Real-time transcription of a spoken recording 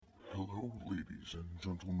Ladies and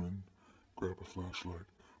gentlemen, grab a flashlight,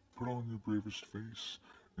 put on your bravest face,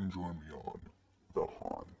 and join me on The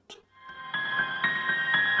Haunt.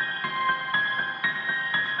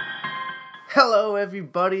 Hello,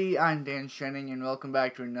 everybody. I'm Dan Shenning, and welcome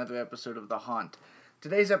back to another episode of The Haunt.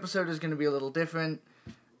 Today's episode is going to be a little different.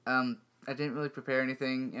 I didn't really prepare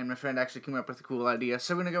anything, and my friend actually came up with a cool idea,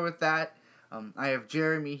 so we're going to go with that. I have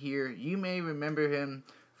Jeremy here. You may remember him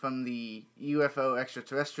from the UFO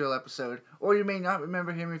extraterrestrial episode, or you may not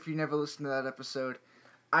remember him if you never listened to that episode.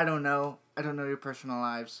 I don't know. I don't know your personal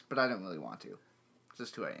lives, but I don't really want to. It's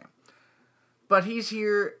just who I am. But he's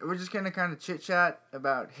here. We're just going to kind of chit-chat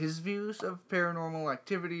about his views of paranormal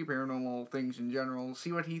activity, paranormal things in general,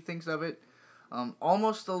 see what he thinks of it.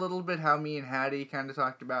 Almost a little bit how me and Hattie kind of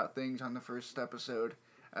talked about things on the first episode,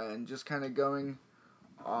 and just kind of going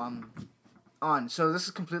on. So this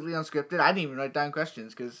is completely unscripted. I didn't even write down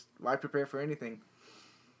questions, because why prepare for anything?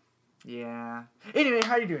 Yeah. Anyway,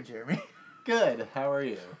 how you doing, Jeremy? Good. How are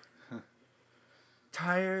you?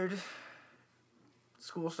 Tired.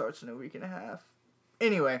 School starts in a week and a half.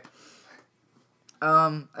 Anyway,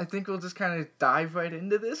 I think we'll just kind of dive right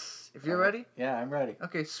into this, if you're ready. Yeah, I'm ready.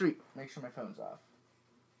 Okay, sweet. Make sure my phone's off.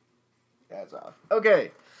 Yeah, it's off.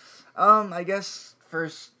 Okay. I guess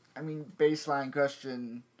first, baseline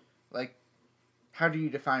question, how do you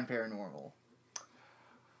define paranormal?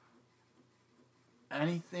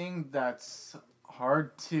 Anything that's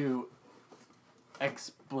hard to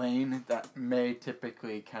explain that may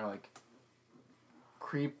typically kind of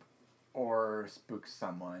creep or spook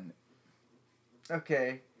someone.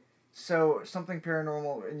 Okay, so something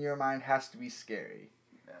paranormal in your mind has to be scary.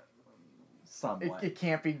 Somewhat. It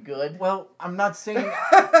can't be good. Well, I'm not saying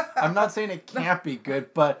it can't be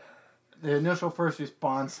good, but the initial first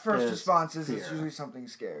response is fear. It's usually something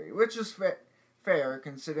scary, which is fair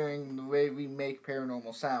considering the way we make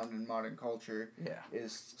paranormal sound in modern culture. Yeah,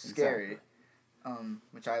 is scary, exactly.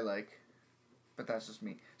 Which I like, but that's just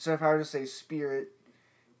me. So if I were to say spirit,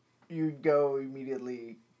 you'd go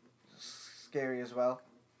immediately scary as well.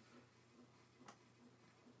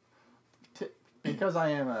 Because I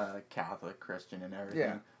am a Catholic Christian and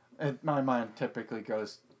everything, my mind typically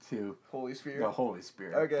goes to Holy Spirit. The Holy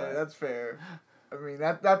Spirit. Okay, that's fair.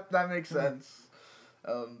 That makes sense.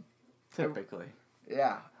 Typically.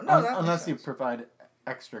 Yeah. No, unless you provide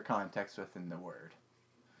extra context within the word.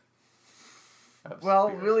 Well,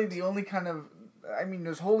 spirit. Really, the only kind of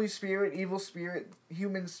there's Holy Spirit, evil spirit,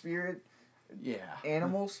 human spirit,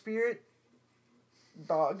 animal spirit,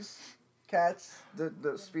 dogs, cats.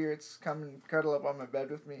 The spirits come and cuddle up on my bed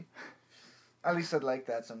with me. At least I'd like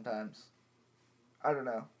that sometimes. I don't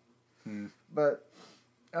know. But,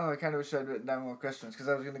 I kind of wish I'd written down more questions, because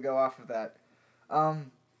I was going to go off of that.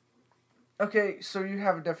 Okay, so you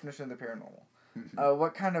have a definition of the paranormal.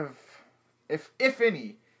 What kind of, if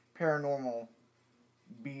any, paranormal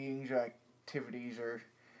beings or activities, or,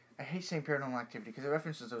 I hate saying paranormal activity, because it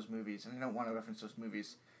references those movies, and I don't want to reference those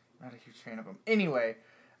movies. I'm not a huge fan of them. Anyway,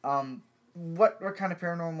 what kind of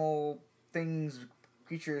paranormal things,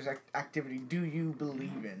 creatures, activity do you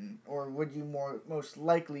believe in, or would you most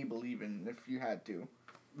likely believe in if you had to?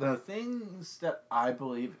 The things that I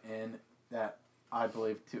believe in, that I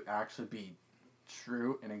believe to actually be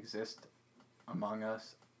true and exist among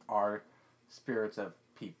us, are spirits of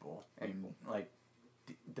people and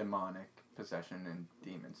demonic possession and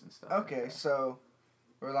demons and stuff. Okay, so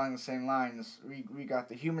we're along the same lines. We got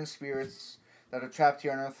the human spirits that are trapped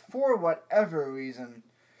here on Earth for whatever reason.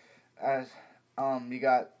 As you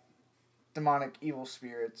got demonic evil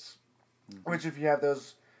spirits, which if you have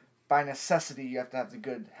those, by necessity, you have to have the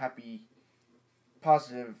good, happy,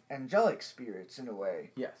 positive, angelic spirits in a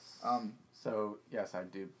way. Yes. So yes, I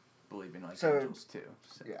do believe in angels too.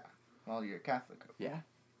 So. Yeah. Well, you're a Catholic. Yeah.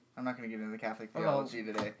 I'm not going to get into Catholic theology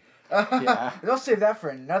today. Yeah. I'll save that for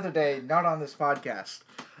another day, not on this podcast.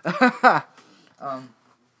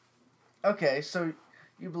 Okay, so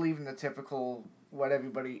you believe in the typical, what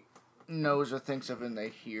everybody knows or thinks of when they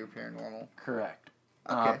hear paranormal. Correct.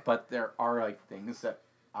 Okay. But there are things that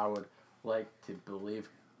I would like to believe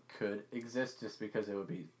could exist just because it would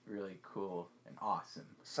be really cool and awesome.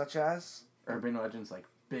 Such as? Urban legends like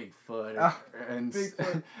Bigfoot and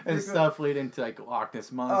Bigfoot. Stuff leading to Loch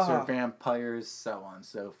Ness Monster, vampires, so on and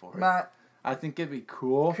so forth. I think it'd be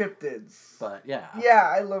cool. Cryptids. But yeah.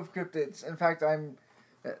 Yeah, I love cryptids. In fact,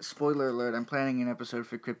 spoiler alert, I'm planning an episode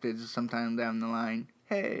for cryptids sometime down the line.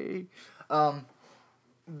 Hey.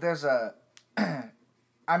 There's a...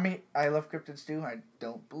 I love cryptids too. I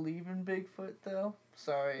don't believe in Bigfoot though.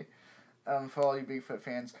 Sorry. For all you Bigfoot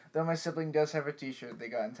fans. Though my sibling does have a t-shirt they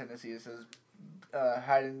got in Tennessee that says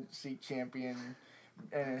hide and seek champion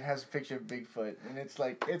and it has a picture of Bigfoot, and it's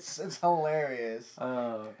like it's hilarious.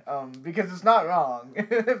 Oh. Because it's not wrong.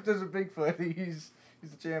 If there's a Bigfoot, he's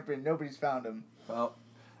the champion. Nobody's found him. Well,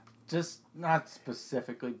 just not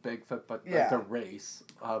specifically Bigfoot, but Yeah. like the race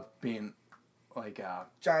of being like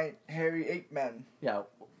Giant hairy ape men. yeah.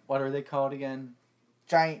 What are they called again?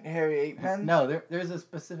 Giant hairy ape men. No, there's a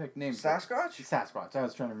specific name. Sasquatch. Sasquatch. I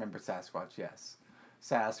was trying to remember Sasquatch. Yes,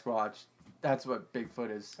 Sasquatch. That's what Bigfoot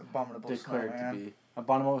is Abominable declared snowman. to be.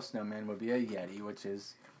 Abominable snowman would be a Yeti, which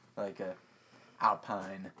is like a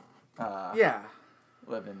alpine Yeah.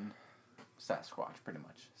 living Sasquatch, pretty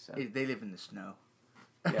much. So They live in the snow.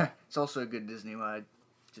 Yeah. It's also a good Disney ride.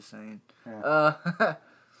 Just saying. Yeah.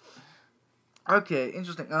 Okay,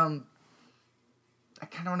 interesting. I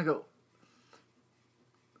kind of want to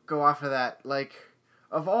go off of that. Like,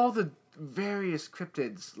 of all the various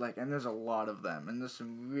cryptids, like, and there's a lot of them, and there's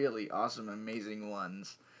some really awesome, amazing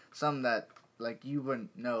ones. Some that like you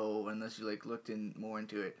wouldn't know unless you like looked in more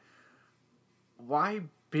into it. Why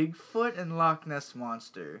Bigfoot and Loch Ness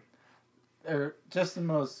Monster? They're just the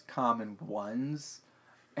most common ones,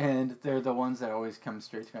 and they're the ones that always come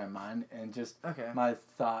straight to my mind. And just Okay. my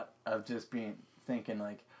thought of just thinking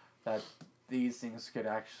like that these things could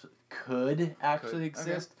actually Okay.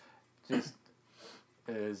 exist, just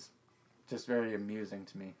is just very amusing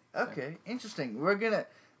to me. So. Okay, interesting.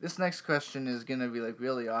 This next question is gonna be like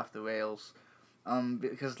really off the rails,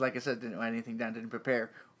 because like I said, didn't write anything down, didn't prepare,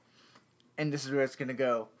 and this is where it's gonna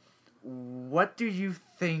go. What do you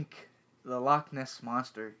think the Loch Ness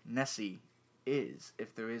Monster, Nessie, is,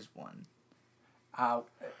 if there is one?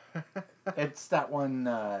 It's that one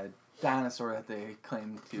dinosaur that they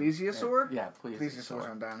claim to. Plesiosaur? Yeah, Plesiosaurs plesiosaur.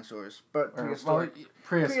 on dinosaurs, but Or, prehistoric. well,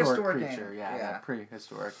 prehistoric creature. animal, Yeah, yeah. that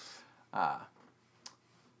prehistoric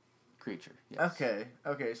creature. Yes.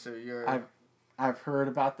 Okay, so you're. I've heard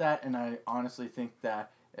about that, and I honestly think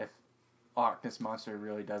that if Loch Ness Monster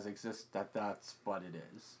really does exist, that's what it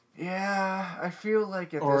is. Yeah, I feel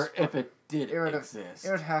like Or if it did it would have- exist. it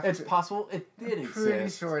would have it's to- possible it did I'm exist. pretty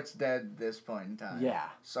sure it's dead at this point in time. Yeah.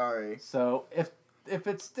 Sorry. So if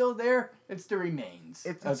it's still there, it's the remains.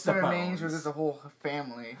 It's the remains, or there's a whole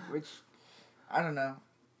family, which I don't know.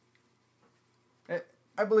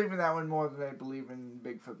 I believe in that one more than I believe in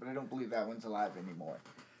Bigfoot, but I don't believe that one's alive anymore.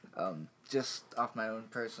 Just off my own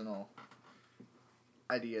personal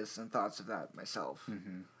ideas and thoughts of that myself.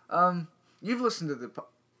 Mm-hmm. You've listened to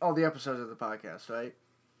all the episodes of the podcast, right?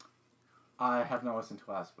 I have not listened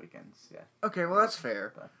to last weekend's yet. Okay, well that's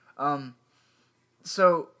fair. But-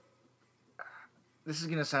 So this is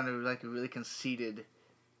gonna sound like a really conceited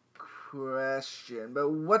question, but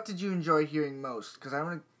what did you enjoy hearing most? Because I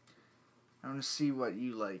want to see what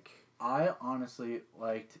you like. I honestly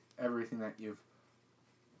liked everything that you've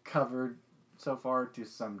covered so far to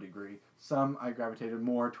some degree. Some I gravitated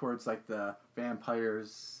more towards like the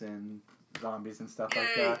vampires and zombies and stuff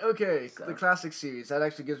like that. Okay, So- the classic series. That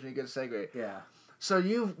actually gives me a good segue. Yeah. So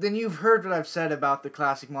you've heard what I've said about the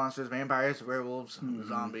classic monsters, vampires, werewolves, Mhm.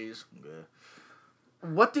 zombies.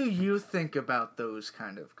 What do you think about those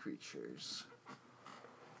kind of creatures?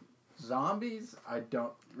 Zombies, I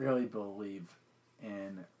don't really believe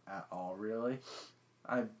in at all, really.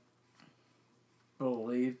 I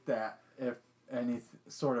believe that if any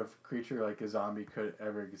sort of creature like a zombie could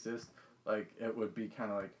ever exist, like, it would be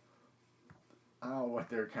kind of like, I don't know what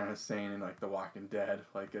they're kind of saying in, like, The Walking Dead.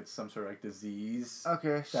 Like, it's some sort of, like, disease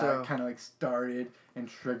Okay, that so kind of, like, started and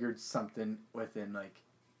triggered something within, like,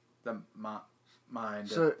 the mind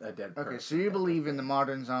So- of a dead person. okay, so you believe in the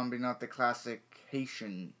modern zombie, not the classic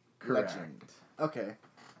Haitian Correct. legend. Okay.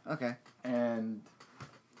 And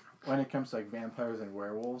when it comes to like vampires and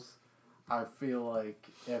werewolves, I feel like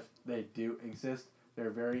if they do exist, they're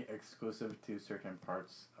very exclusive to certain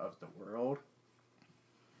parts of the world.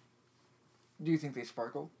 Do you think they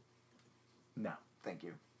sparkle? No. Thank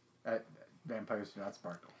you. Vampires do not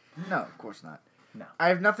sparkle. No, of course not. No. I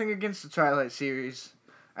have nothing against the Twilight series.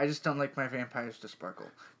 I just don't like my vampires to sparkle.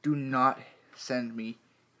 Do not send me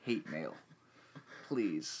hate mail.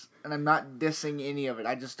 Please. And I'm not dissing any of it.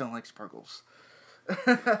 I just don't like sparkles.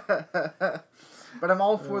 But I'm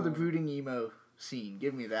all for the brooding emo scene.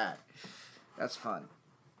 Give me that. That's fun.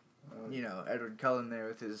 You know, Edward Cullen there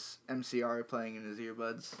with his MCR playing in his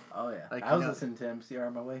earbuds. Oh yeah. Like, I was listening to MCR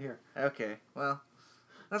on my way here. Okay, well,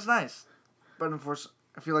 that's nice. But unfortunately,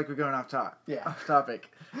 I feel like we're going off topic,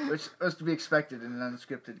 which was to be expected in an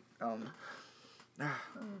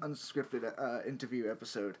unscripted interview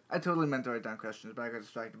episode. I totally meant to write down questions, but I got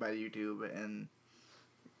distracted by the YouTube, and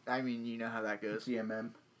I mean, you know how that goes.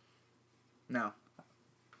 GMM. No.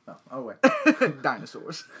 Oh wait.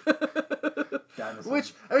 Dinosaurs.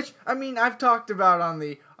 Dinosaurs. Which I mean I've talked about on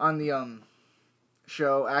the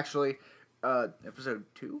show actually, episode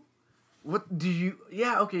 2. What do you?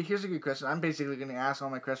 Yeah, okay. Here's a good question. I'm basically going to ask all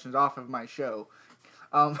my questions off of my show,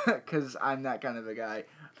 because I'm that kind of a guy.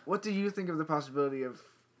 What do you think of the possibility of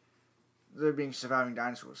there being surviving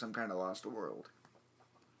dinosaurs, some kind of lost world?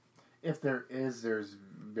 If there is, there's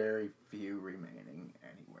very few remaining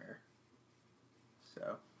anywhere.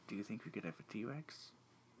 So Do you think we could have a T-Rex?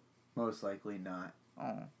 most likely not.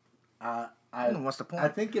 Oh, I what's the point? I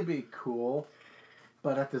think it'd be cool,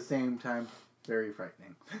 but at the same time, very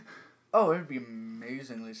frightening. Oh, it'd be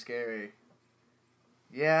amazingly scary.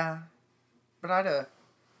 Yeah, but I'd And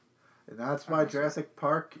that's why Jurassic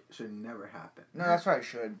Park should never happen. no, that's right. I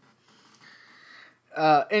should.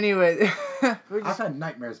 Anyway, I've had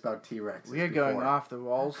nightmares about T-Rexes. we are going off the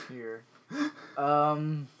walls here.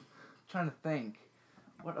 Trying to think.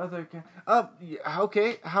 What other?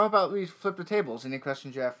 Okay. How about we flip the tables? Any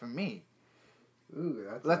questions you have for me? Ooh,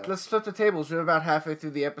 that's. Let's flip the tables. We're about halfway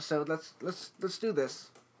through the episode. Let's do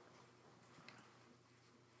this.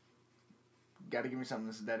 Gotta give me something.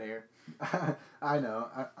 This is dead air. I know.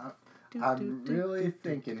 I'm really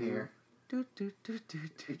thinking here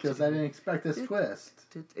because I didn't expect this twist.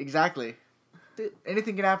 Exactly.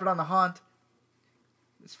 Anything can happen on the haunt.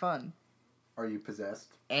 It's fun. Are you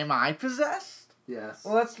possessed? Am I possessed? Yes.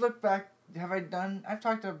 Well, let's look back. I've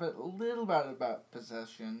talked a little about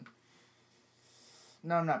possession.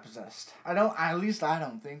 No, I'm not possessed. At least I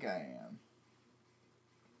don't think I am.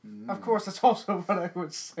 Of course, that's also what I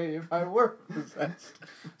would say if I were possessed.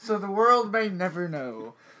 So the world may never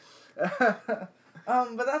know.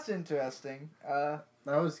 But that's interesting. I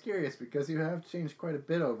was curious because you have changed quite a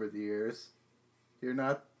bit over the years. You're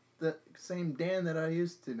not the same Dan that I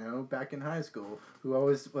used to know back in high school, who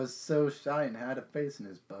always was so shy and had a face in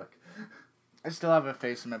his book. I still have a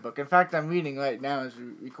face in my book. In fact, I'm reading right now as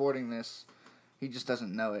we're recording this. He just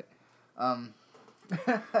doesn't know it.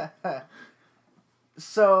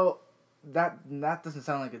 So that doesn't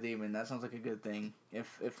sound like a demon. That sounds like a good thing,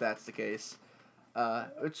 if that's the case.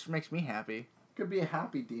 Which makes me happy. Could be a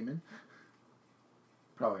happy demon.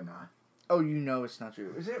 Probably not. Oh, you know it's not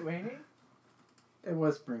true. Is it raining? It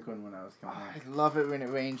was sprinkling when I was coming I in. love it when it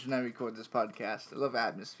rains when I record this podcast. I love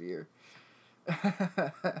atmosphere.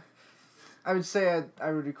 I would say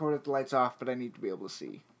I would record with the lights off, but I need to be able to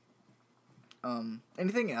see.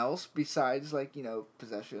 Anything else besides,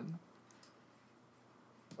 possession?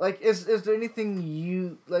 Like, is there anything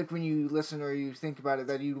you, when you listen or you think about it,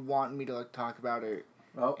 that you'd want me to, talk about or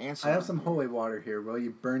Well, answer? I have some holy water here. Will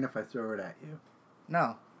you burn if I throw it at you?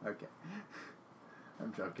 No. Okay.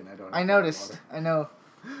 I'm joking. I don't have I holy noticed. water. I know.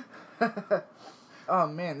 Oh,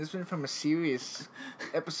 man, this went from a serious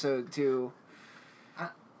episode to...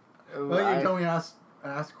 Well, you told me to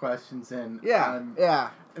ask questions, and... Yeah, yeah.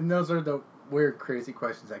 And those are the weird, crazy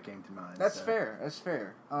questions that came to mind. That's fair. That's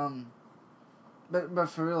fair. But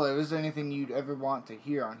for real, is there anything you'd ever want to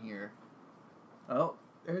hear on here? Well,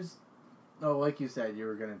 there's... Oh, like you said, you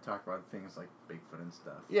were going to talk about things like Bigfoot and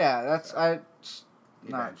stuff. Yeah, that's...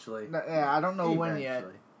 Eventually. I don't know when yet.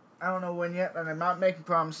 Eventually. I don't know when yet, and I'm not making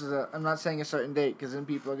promises. I'm not saying a certain date, because then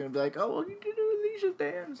people are going to be like, oh, well, you did it with Alicia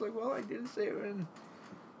Dan. It's like, well, I didn't say it when...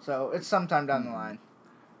 So, it's sometime down the line.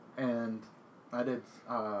 And I did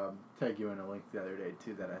tag you in a link the other day,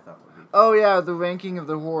 too, that I thought would be cool. Oh, yeah, the ranking of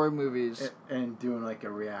the horror movies. And doing, like, a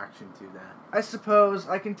reaction to that. I suppose,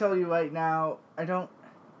 I can tell you right now, I don't...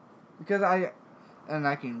 Because I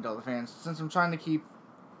can even tell the fans, since I'm trying to keep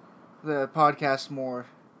the podcast more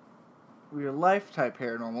real life type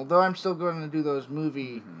paranormal, though I'm still going to do those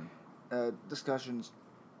movie discussions.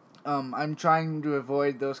 I'm trying to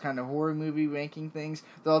avoid those kind of horror movie ranking things.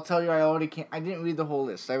 Though I'll tell you, I didn't read the whole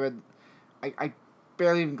list. I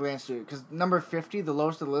barely even glanced through it, because number 50, the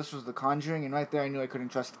lowest of the list was The Conjuring, and right there I knew I couldn't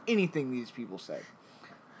trust anything these people said.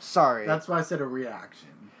 Sorry. That's why I said a reaction.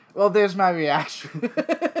 Well, there's my reaction.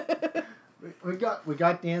 We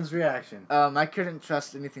got Dan's reaction. I couldn't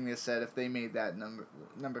trust anything they said if they made that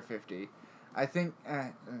number 50. I think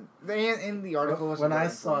they in the article was when I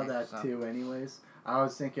saw that too. Anyways, I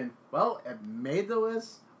was thinking, well, it made the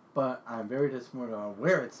list, but I'm very disappointed on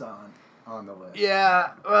where it's on the list.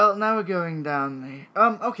 Yeah. Well, now we're going down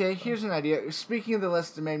the. Okay. Here's an idea. Speaking of the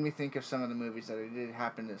list, it made me think of some of the movies that I did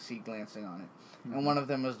happen to see glancing on it, and one of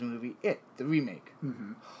them was the movie It, the remake.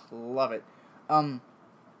 Mm-hmm. Love it.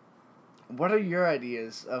 What are your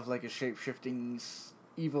ideas of like a shape-shifting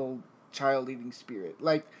evil child-eating spirit?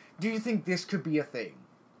 Like, do you think this could be a thing?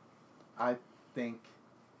 I think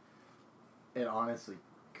it honestly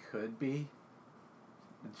could be.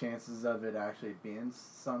 the chances of it actually being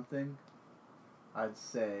something, I'd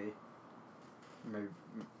say, maybe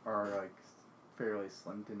are like fairly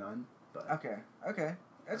slim to none. But Okay.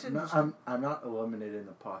 That's I'm not, interesting. I'm not eliminating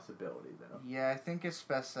the possibility though. Yeah, I think it's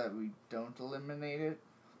best that we don't eliminate it.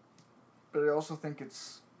 But I also think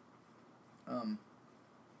it's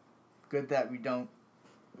good that we don't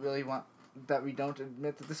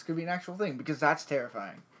admit that this could be an actual thing, because that's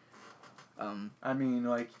terrifying. I mean,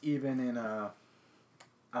 like even in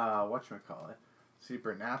whatchamacallit,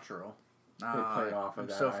 Supernatural, they played off of I'm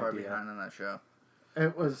that so far idea. behind on that show.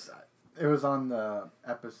 It was on the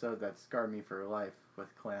episode that scarred me for life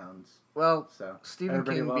with clowns. Well, So Stephen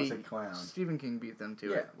everybody King loves beat a clown. Stephen King beat them to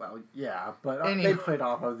Yeah, it. well, yeah, but Anyway. they played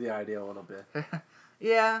off of the idea a little bit.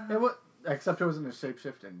 Yeah. Except it wasn't a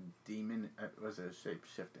shape-shifting demon. It was a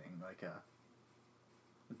shape-shifting, like a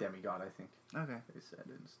demigod, I think Okay. they said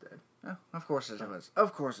instead. Oh, of course it was.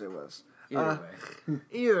 Of course it was. Either way.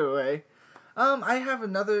 Either way, I have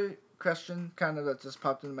another question kind of that just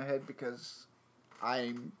popped into my head because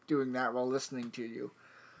I'm doing that while listening to you.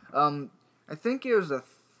 I think it was the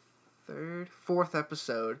fourth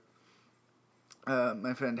episode.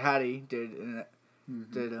 My friend Hattie did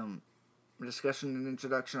a discussion and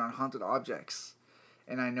introduction on haunted objects,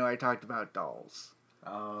 and I know I talked about dolls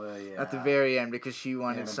Oh, yeah. at the very end because she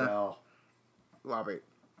wanted some. Annabelle. Robert.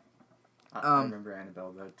 I remember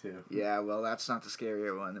Annabelle, though, too. Yeah, well, that's not the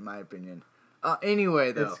scarier one in my opinion.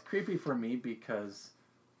 Anyway, though. It's creepy for me because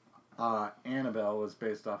Annabelle was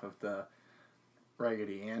based off of the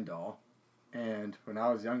Raggedy Ann doll. And when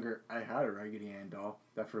I was younger, I had a Raggedy Ann doll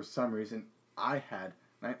that for some reason I had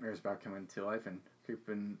nightmares about coming to life and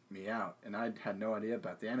creeping me out. And I had no idea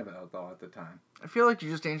about the Annabelle doll at the time. I feel like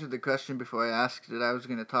you just answered the question before I asked it. I was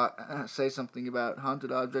going to say something about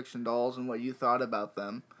haunted objects and dolls and what you thought about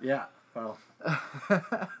them. Yeah, well,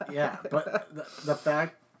 yeah. But the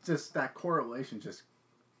fact, just that correlation just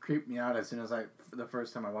creeped me out as soon as the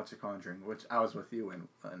first time I watched The Conjuring, which I was with you when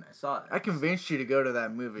I saw it. I convinced you to go to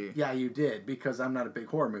that movie. Yeah, you did, because I'm not a big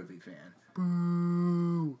horror movie fan.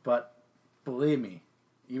 Boo. But believe me,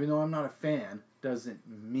 even though I'm not a fan, doesn't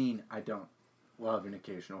mean I don't love an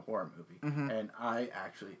occasional horror movie. Mm-hmm. And I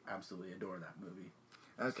actually absolutely adore that movie.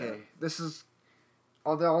 Okay, So, this is...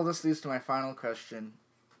 All this leads to my final question.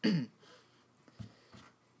 Because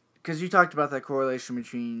you talked about that correlation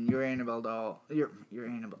between your Annabelle doll... Your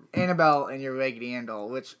Annabelle and your Raggedy Ann doll,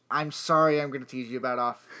 which I'm sorry I'm going to tease you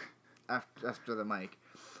about after the mic.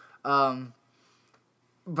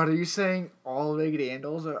 But are you saying all Raggedy Ann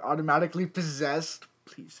dolls are automatically possessed?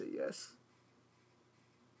 Please say yes.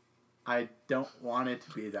 I don't want it to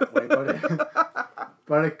be that way,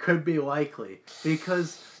 but it could be likely.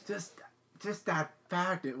 Because just that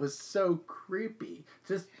fact, it was so creepy.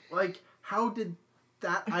 Just like, how did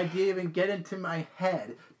that idea even get into my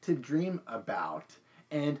head to dream about?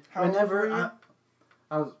 And How old whenever were you?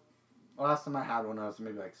 I was... Last time I had one, I was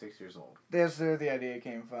maybe like 6 years old. That's where the idea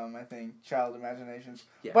came from, I think. Child imaginations.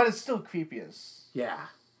 Yeah. But it's still creepy as Yeah.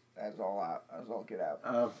 all get out.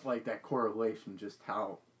 Of like that correlation, just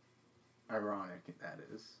how ironic that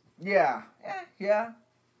is. Yeah. Yeah.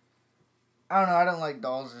 I don't know, I don't like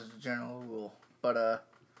dolls as a general rule. But,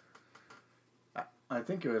 I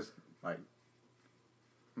think it was like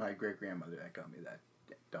my great grandmother that got me that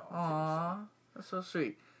doll. too, aww, that's so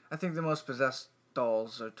sweet. I think the most possessed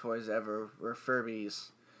dolls or toys ever were Furbies.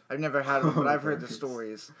 I've never had one, but I've heard the Furbies.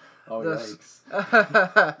 stories. so. Oh, Those-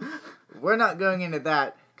 yikes. We're not going into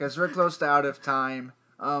that because we're close to out of time.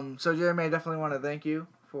 So Jeremy, I definitely want to thank you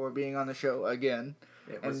for being on the show again,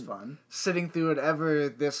 It was And- fun. sitting through whatever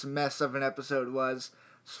this mess of an episode was.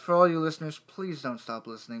 For all you listeners, please don't stop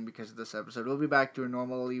listening because of this episode. We'll be back to a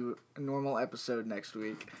normal episode next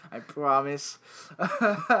week. I promise.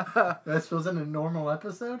 This wasn't a normal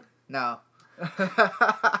episode? No.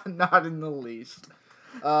 Not in the least.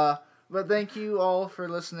 But thank you all for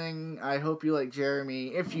listening. I hope you like Jeremy.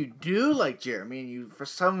 If you do like Jeremy and you for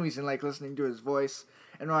some reason like listening to his voice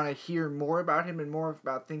and want to hear more about him and more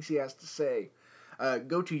about things he has to say,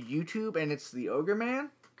 go to YouTube and it's the Ogre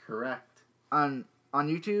Man Correct. on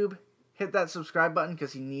YouTube. Hit that subscribe button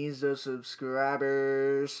because he needs those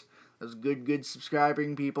subscribers, those good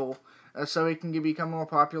subscribing people, so he can become more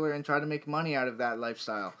popular and try to make money out of that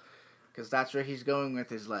lifestyle. Because that's where he's going with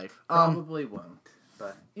his life. Probably won't,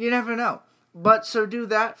 but You never know. But so do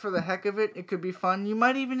that for the heck of it. It could be fun. You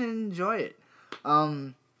might even enjoy it.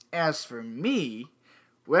 As for me,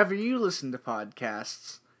 wherever you listen to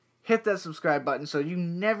podcasts, hit that subscribe button so you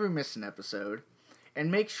never miss an episode.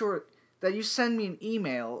 And make sure that you send me an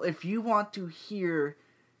email if you want to hear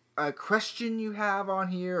a question you have on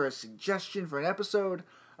here or a suggestion for an episode.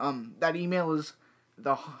 That email is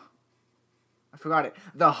I forgot it.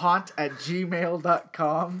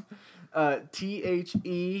 thehaunt@gmail.com.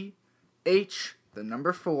 THEH, the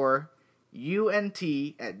number 4,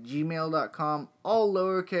 UNT@gmail.com. All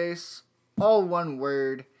lowercase, all one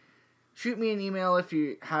word. Shoot me an email if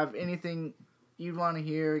you have anything you'd want to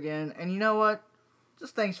hear again. And you know what?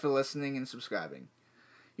 Just thanks for listening and subscribing.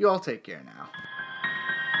 You all take care now.